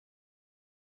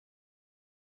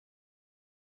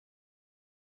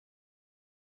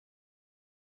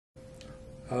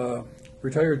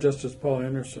Retired Justice Paul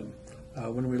Anderson,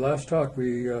 when we last talked,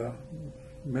 we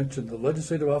mentioned the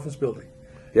Legislative Office Building.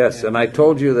 Yes, and I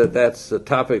told you that that's the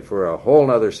topic for a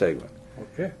whole other segment.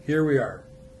 Okay, here we are.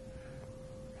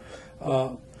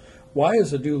 Why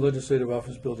is a new Legislative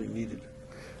Office Building needed?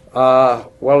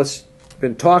 Well, it's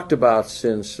been talked about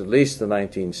since at least the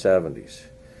 1970s.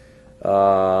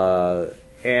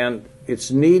 And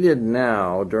it's needed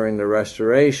now during the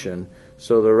restoration,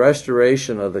 so the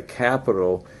restoration of the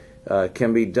Capitol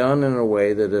can be done in a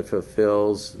way that it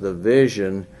fulfills the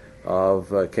vision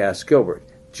of Cass Gilbert.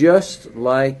 Just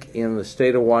like in the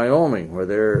state of Wyoming, where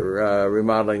they're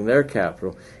remodeling their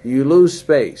Capitol, you lose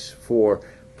space for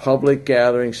public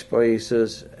gathering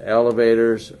spaces,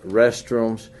 elevators,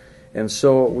 restrooms, and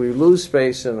so we lose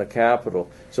space in the Capitol.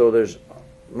 So there's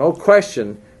no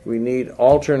question we need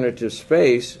alternative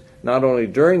space, not only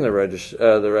during the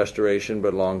restoration,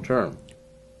 but long term.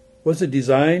 Was the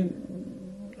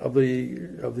design of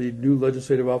the new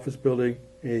Legislative Office Building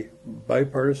a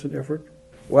bipartisan effort?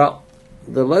 Well,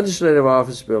 the Legislative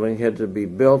Office Building had to be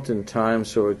built in time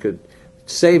so it could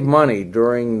save money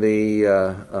during the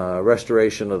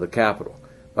restoration of the Capitol.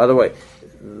 By the way,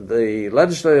 the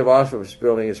Legislative Office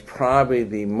Building is probably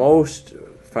the most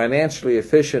financially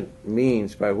efficient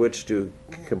means by which to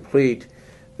complete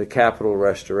the Capitol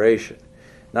restoration.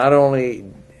 Not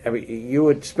only, I mean, you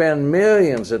would spend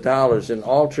millions of dollars in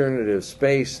alternative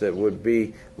space that would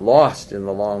be lost in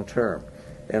the long term.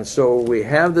 And so we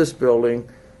have this building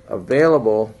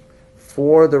available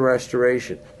for the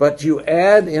restoration. But you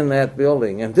add in that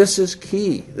building, and this is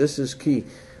key, meeting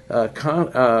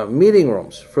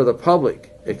rooms for the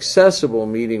public, accessible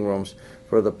meeting rooms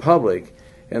for the public.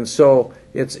 And so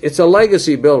it's a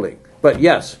legacy building. But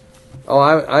yes,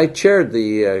 I chaired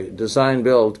the Design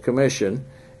Build Commission,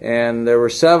 and there were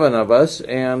 7 of us,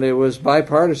 and it was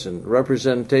bipartisan,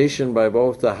 representation by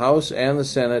both the House and the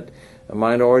Senate, a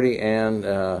minority and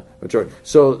majority.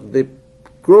 So the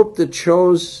group that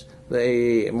chose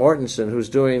the Mortensen, who's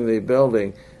doing the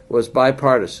building, was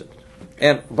bipartisan.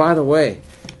 And by the way,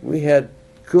 we had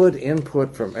good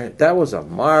input from, that was a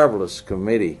marvelous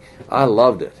committee. I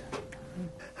loved it.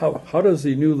 How does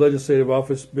the new Legislative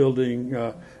Office Building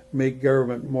make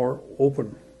government more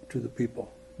open to the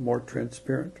people, more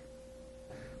transparent?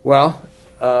 Well,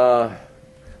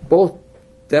 both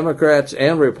Democrats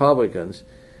and Republicans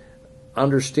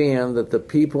understand that the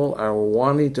people are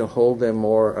wanting to hold them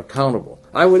more accountable.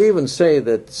 I would even say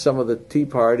that some of the Tea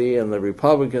Party and the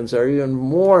Republicans are even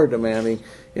more demanding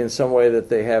in some way that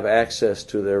they have access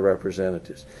to their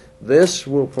representatives. This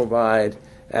will provide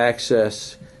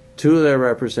access to their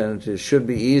representatives. Should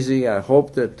be easy. I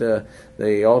hope that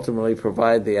they ultimately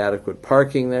provide the adequate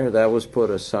parking there. That was put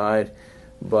aside.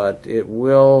 But it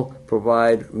will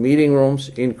provide meeting rooms,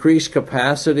 increase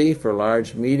capacity for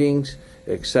large meetings,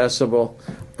 accessible.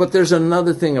 But there's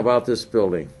another thing about this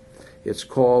building. It's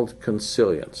called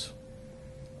consilience.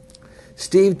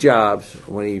 Steve Jobs,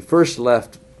 when he first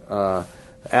left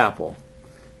Apple,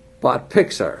 bought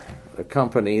Pixar, a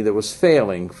company that was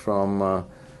failing from,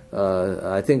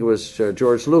 I think it was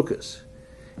George Lucas.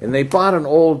 And they bought an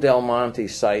old Del Monte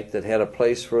site that had a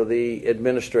place for the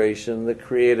administration, the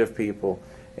creative people,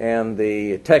 and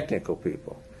the technical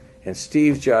people. And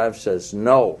Steve Jobs says,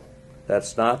 no,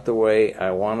 that's not the way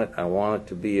I want it. I want it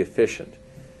to be efficient.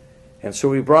 And so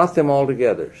we brought them all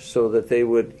together so that they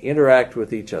would interact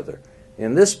with each other.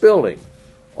 In this building,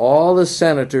 all the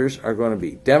senators are going to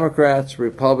be Democrats,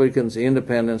 Republicans,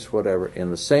 Independents, whatever,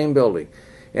 in the same building.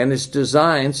 And it's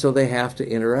designed so they have to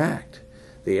interact.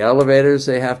 The elevators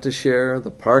they have to share,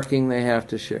 the parking they have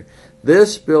to share.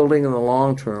 This building in the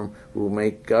long term will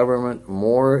make government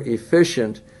more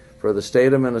efficient for the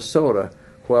state of Minnesota,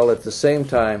 while at the same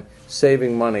time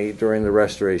saving money during the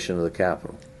restoration of the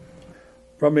Capitol.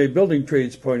 From a building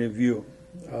trades point of view,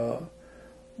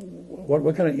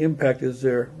 what kind of impact is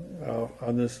there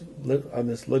on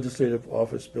this Legislative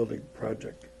Office Building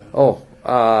project?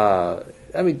 I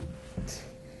mean,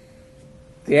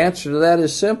 the answer to that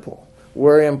is simple.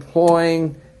 We're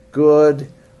employing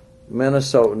good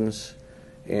Minnesotans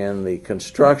in the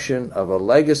construction of a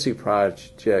legacy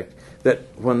project that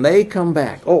when they come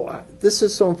back, this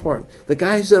is so important. The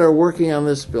guys that are working on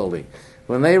this building,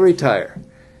 when they retire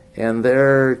and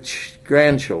their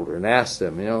grandchildren ask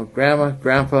them, Grandma,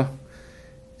 Grandpa,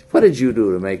 what did you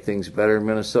do to make things better in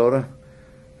Minnesota?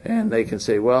 And they can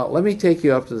say, well, let me take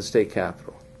you up to the state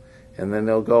capitol. And then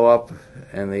they'll go up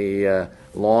and the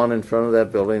lawn in front of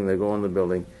that building, they go in the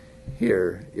building.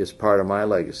 Here is part of my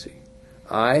legacy.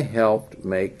 I helped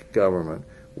make government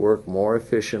work more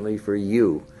efficiently for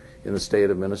you in the state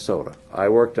of Minnesota. I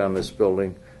worked on this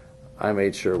building. I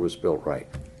made sure it was built right.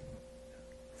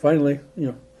 finally,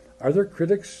 are there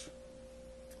critics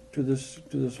to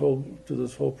this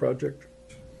whole project?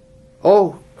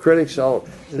 Oh, critics! Oh,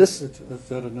 Is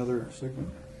that another segment?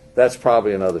 That's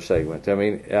probably another segment.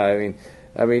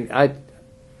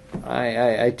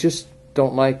 I just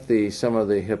don't like some of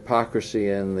the hypocrisy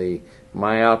and the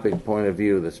myopic point of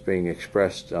view that's being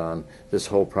expressed on this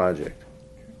whole project.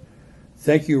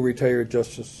 Thank you, retired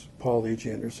Justice Paul H.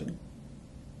 Anderson.